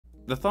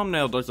The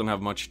thumbnail doesn't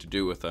have much to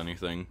do with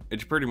anything.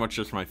 It's pretty much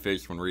just my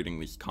face when reading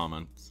these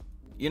comments.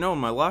 You know, in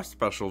my last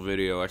special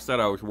video, I said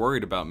I was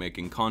worried about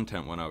making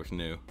content when I was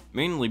new.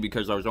 Mainly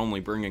because I was only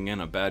bringing in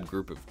a bad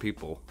group of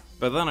people.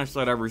 But then I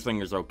said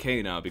everything is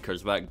okay now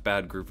because that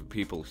bad group of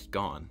people is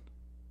gone.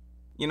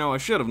 You know, I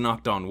should have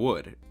knocked on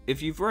wood.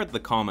 If you've read the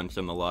comments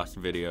in the last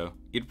video,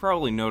 you'd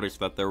probably notice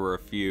that there were a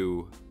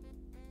few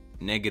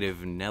negative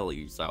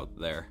Nellies out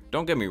there.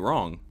 Don't get me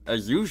wrong,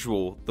 as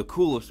usual, the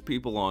coolest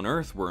people on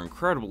Earth were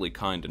incredibly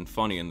kind and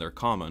funny in their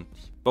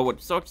comments. But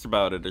what sucks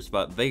about it is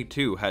that they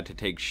too had to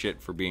take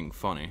shit for being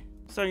funny.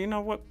 So you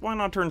know what, why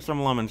not turn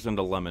some lemons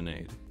into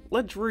lemonade?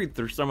 Let's read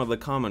through some of the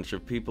comments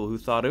of people who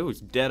thought it was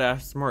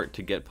dead-ass smart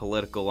to get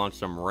political on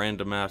some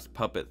random-ass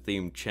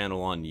puppet-themed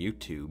channel on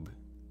YouTube.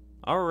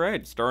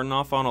 Alright, starting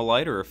off on a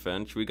lighter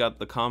offense, we got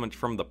the comments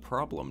from the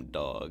Problem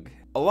Dog.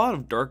 A lot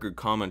of darker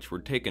comments were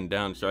taken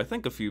down, so I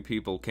think a few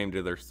people came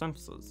to their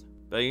senses.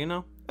 But you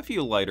know, a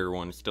few lighter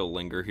ones still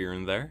linger here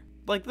and there.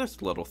 Like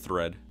this little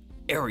thread.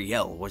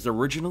 Ariel was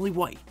originally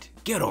white.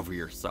 Get over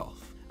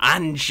yourself.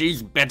 And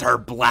she's bitter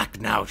black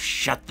now,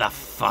 shut the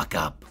fuck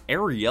up.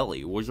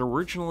 Ariel was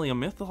originally a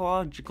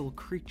mythological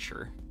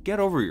creature. Get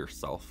over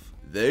yourself.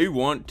 They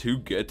want to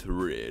get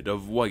rid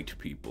of white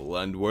people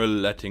and we're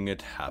letting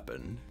it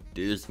happen.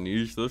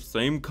 Disney's the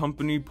same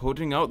company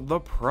putting out The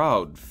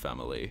Proud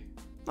Family.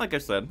 Like I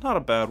said, not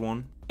a bad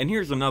one. And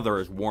here's another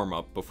as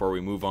warm-up before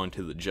we move on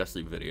to the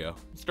Jessie video.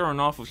 Starting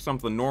off with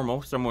something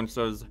normal, someone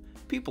says,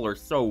 people are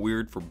so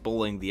weird for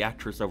bullying the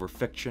actress over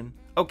fiction.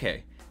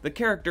 Okay, the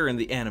character in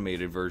the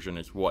animated version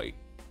is white.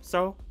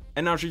 So?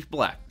 And now she's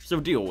black, so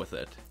deal with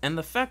it. And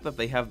the fact that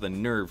they have the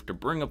nerve to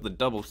bring up the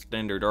double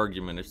standard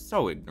argument is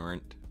so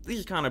ignorant.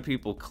 These kind of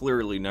people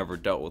clearly never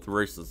dealt with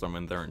racism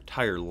in their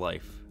entire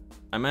life.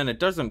 I mean, it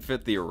doesn't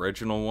fit the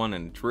original one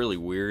and it's really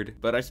weird,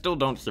 but I still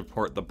don't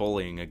support the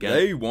bullying again.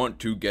 They want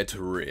to get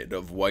rid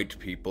of white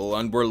people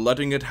and we're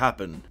letting it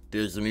happen.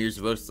 Disney's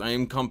the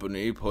same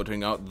company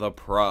putting out The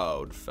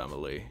Proud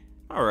Family.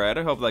 Alright,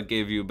 I hope that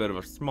gave you a bit of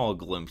a small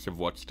glimpse of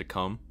what's to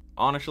come.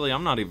 Honestly,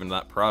 I'm not even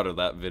that proud of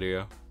that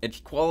video. Its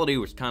quality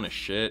was kinda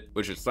shit,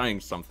 which is saying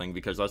something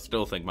because I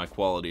still think my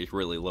quality is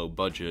really low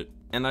budget.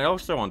 And I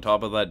also, on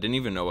top of that, didn't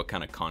even know what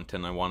kind of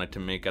content I wanted to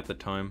make at the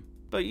time.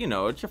 But you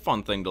know, it's a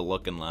fun thing to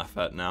look and laugh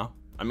at now.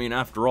 I mean,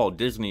 after all,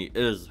 Disney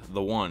is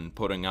the one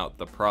putting out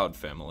The Proud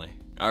Family.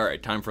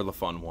 Alright, time for the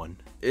fun one.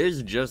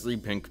 Is Jesse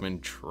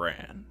Pinkman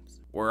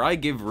trans? Where I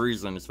give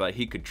reasons that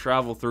he could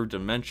travel through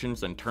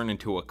dimensions and turn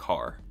into a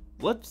car.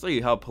 Let's see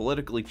how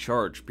politically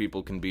charged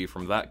people can be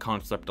from that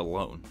concept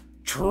alone.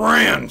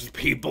 Trans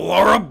people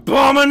are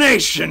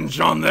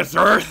abominations on this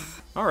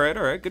earth!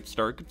 Alright, good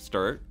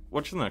start.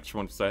 What's the next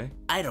one say?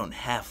 I don't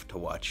have to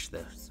watch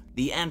this.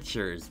 The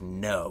answer is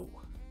no.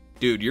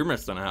 Dude, you're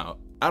missing out.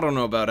 I don't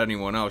know about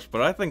anyone else,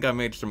 but I think I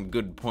made some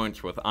good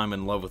points with I'm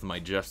in love with my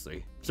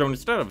Jessie. So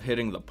instead of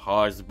hitting the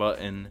pause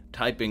button,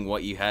 typing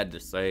what you had to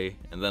say,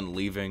 and then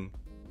leaving,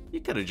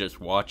 you could've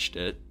just watched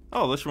it.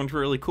 Oh, this one's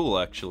really cool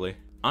actually.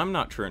 I'm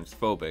not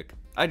transphobic,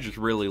 I just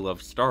really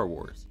love Star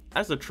Wars.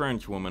 As a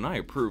trans woman, I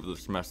approve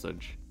this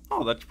message.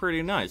 Oh, that's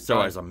pretty nice.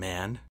 So as a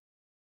man,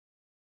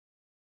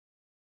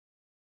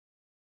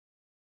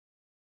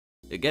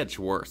 it gets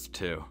worse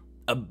too.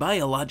 A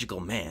biological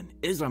man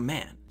is a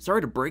man.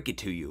 Sorry to break it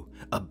to you,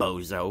 a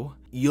bozo.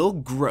 You'll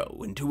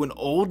grow into an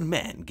old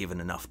man given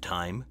enough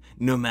time,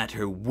 no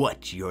matter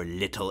what your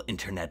little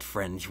internet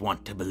friends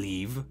want to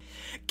believe.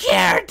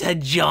 Care to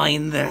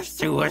join the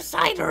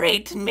suicide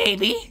rate,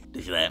 maybe?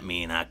 Does that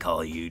mean I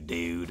call you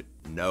dude?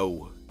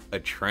 No, a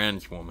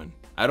trans woman.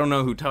 I don't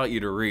know who taught you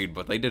to read,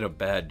 but they did a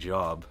bad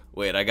job.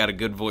 Wait, I got a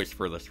good voice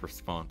for this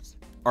response.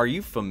 Are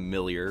you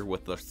familiar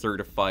with the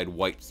certified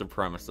white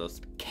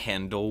supremacist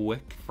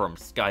Candlewick from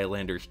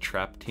Skylanders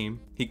Trap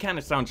Team? He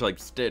kinda sounds like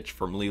Stitch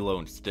from Lilo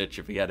and Stitch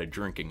if he had a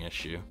drinking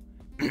issue.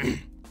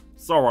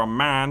 So a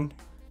man,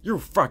 you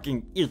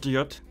fucking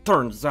idiot.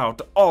 Turns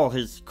out all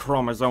his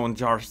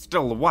chromosomes are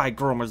still Y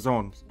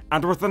chromosomes.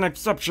 And with an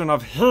exception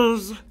of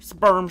his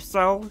sperm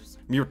cells,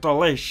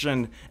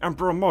 mutilation and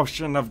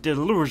promotion of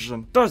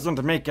delusion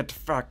doesn't make it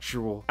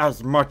factual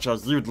as much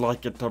as you'd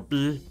like it to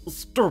be,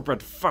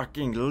 stupid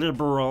fucking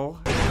liberal.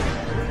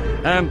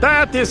 And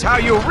that is how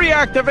you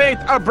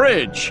reactivate a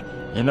bridge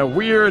in a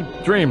weird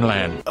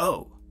dreamland.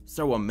 Oh,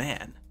 so a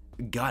man.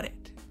 Got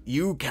it.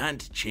 You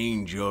can't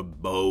change your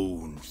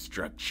bone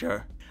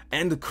structure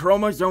and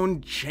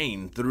chromosome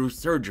chain through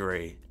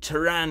surgery.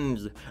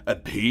 Trans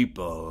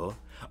people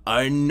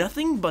are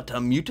nothing but a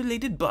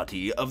mutilated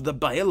body of the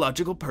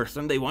biological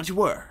person they once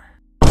were.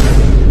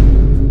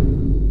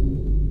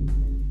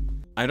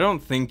 I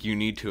don't think you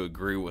need to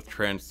agree with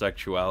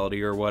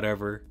transsexuality or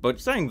whatever, but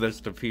saying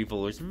this to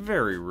people is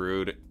very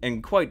rude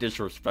and quite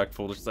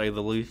disrespectful to say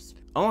the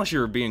least. Unless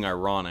you're being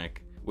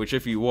ironic, which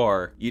if you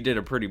are, you did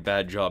a pretty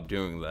bad job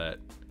doing that.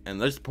 And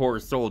this poor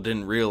soul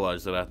didn't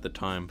realize it at the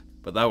time,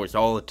 but that was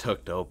all it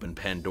took to open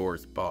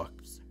Pandora's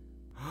box.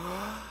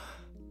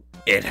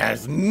 It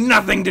has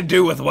nothing to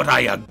do with what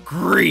I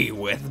agree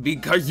with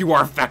because you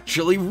are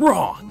factually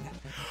wrong.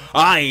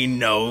 I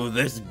know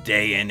this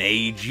day and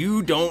age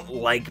you don't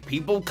like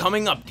people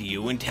coming up to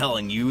you and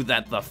telling you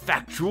that the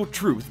factual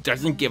truth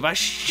doesn't give a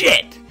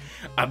shit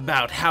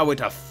about how it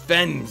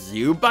offends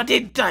you, but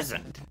it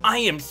doesn't. I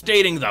am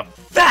stating the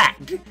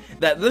fact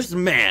that this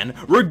man,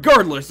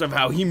 regardless of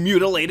how he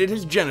mutilated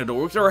his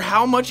genitals or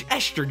how much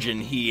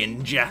estrogen he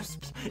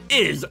ingests,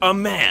 is a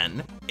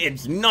man.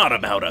 It's not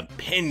about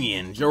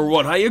opinions or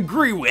what I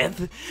agree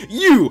with.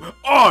 You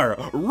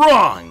are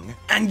wrong.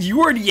 And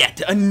you are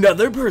yet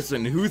another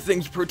person who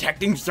thinks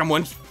protecting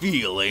someone's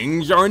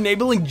feelings or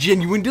enabling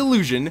genuine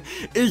delusion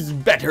is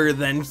better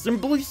than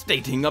simply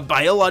stating a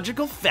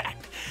biological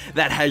fact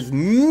that has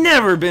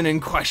never been in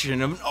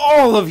question of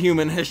all of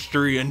human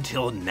history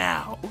until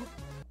now.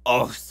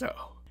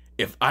 Also,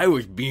 if I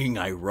was being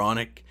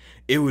ironic,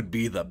 it would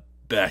be the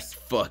best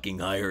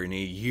fucking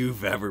irony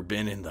you've ever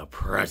been in the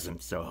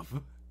presence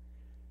of.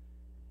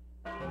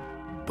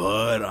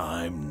 But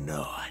I'm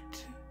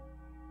not.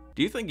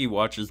 Do you think he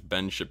watches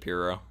Ben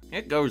Shapiro?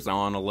 It goes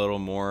on a little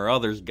more,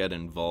 others get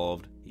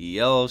involved. He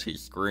yells, he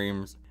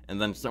screams, and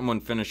then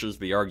someone finishes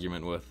the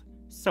argument with,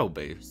 "So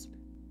based."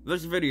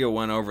 This video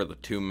went over the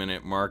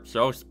 2-minute mark,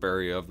 so I'll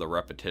spare you of the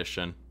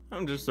repetition.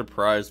 I'm just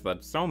surprised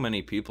that so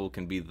many people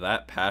can be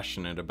that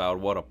passionate about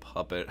what a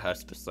puppet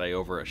has to say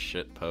over a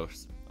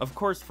shitpost. Of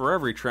course, for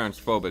every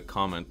transphobic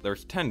comment,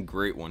 there's 10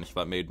 great ones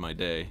that made my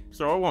day,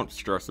 so I won't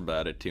stress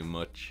about it too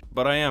much.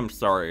 But I am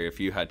sorry if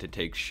you had to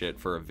take shit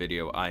for a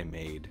video I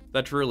made.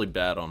 That's really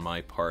bad on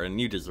my part,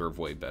 and you deserve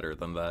way better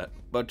than that.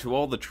 But to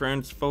all the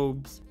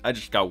transphobes, I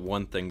just got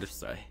one thing to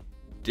say.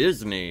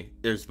 Disney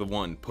is the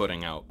one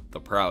putting out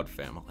The Proud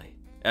Family.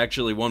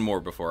 Actually, one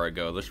more before I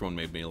go, this one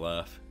made me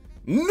laugh.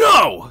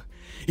 No!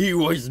 He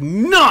was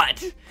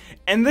not!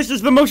 And this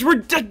is the most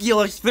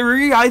ridiculous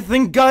theory I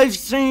think I've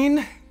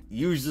seen!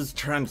 Uses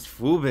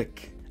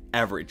transphobic.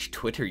 Average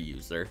Twitter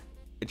user.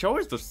 It's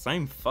always the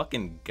same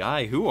fucking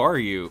guy, who are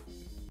you?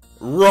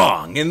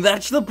 Wrong, and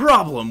that's the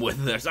problem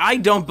with this. I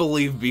don't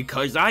believe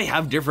because I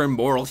have different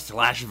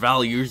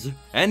morals/values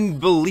and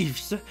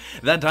beliefs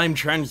that I'm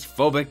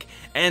transphobic,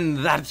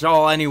 and that's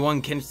all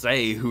anyone can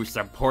say who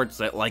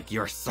supports it like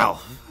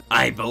yourself.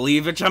 I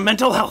believe it's a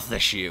mental health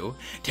issue.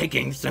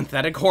 Taking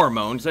synthetic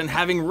hormones and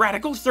having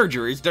radical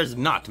surgeries does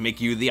not make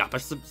you the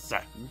opposite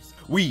sex.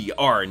 We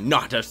are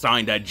not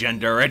assigned a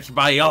gender, it's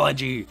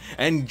biology,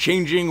 and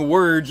changing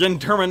words and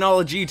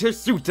terminology to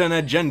suit an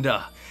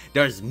agenda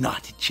does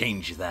not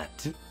change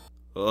that.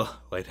 Ugh,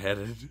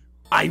 lightheaded.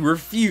 I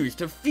refuse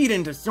to feed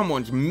into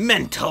someone's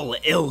mental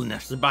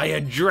illness by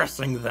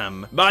addressing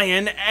them by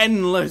an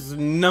endless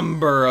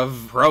number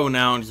of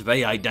pronouns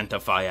they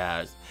identify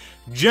as.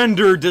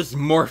 Gender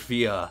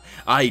dysmorphia,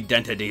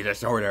 identity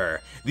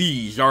disorder.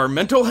 These are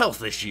mental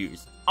health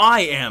issues.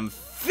 I am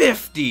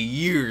 50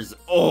 years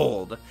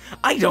old.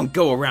 I don't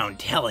go around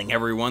telling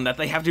everyone that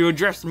they have to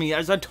address me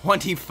as a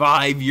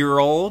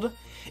 25-year-old.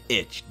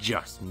 It's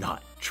just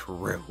not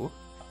true.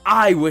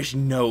 I wish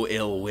no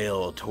ill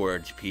will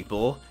towards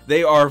people.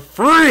 They are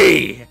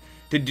free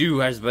to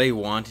do as they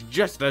want,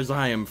 just as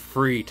I am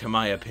free to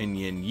my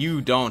opinion.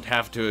 You don't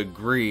have to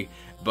agree,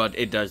 but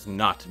it does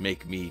not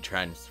make me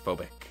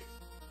transphobic.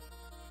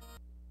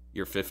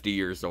 You're 50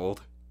 years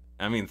old.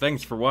 I mean,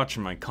 thanks for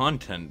watching my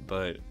content,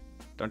 but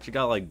don't you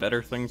got like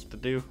better things to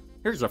do?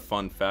 Here's a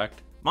fun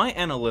fact. My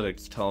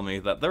analytics tell me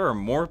that there are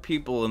more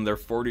people in their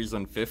 40s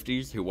and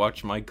 50s who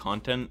watch my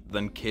content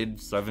than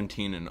kids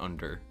 17 and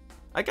under.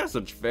 I guess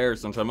it's fair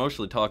since I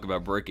mostly talk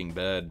about Breaking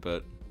Bad,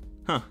 but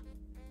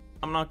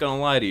I'm not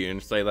gonna lie to you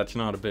and say that's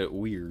not a bit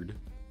weird.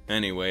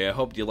 Anyway, I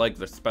hope you like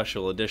the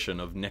special edition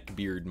of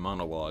Neckbeard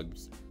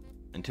Monologues.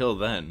 Until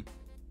then,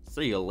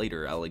 see you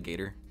later,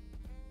 alligator.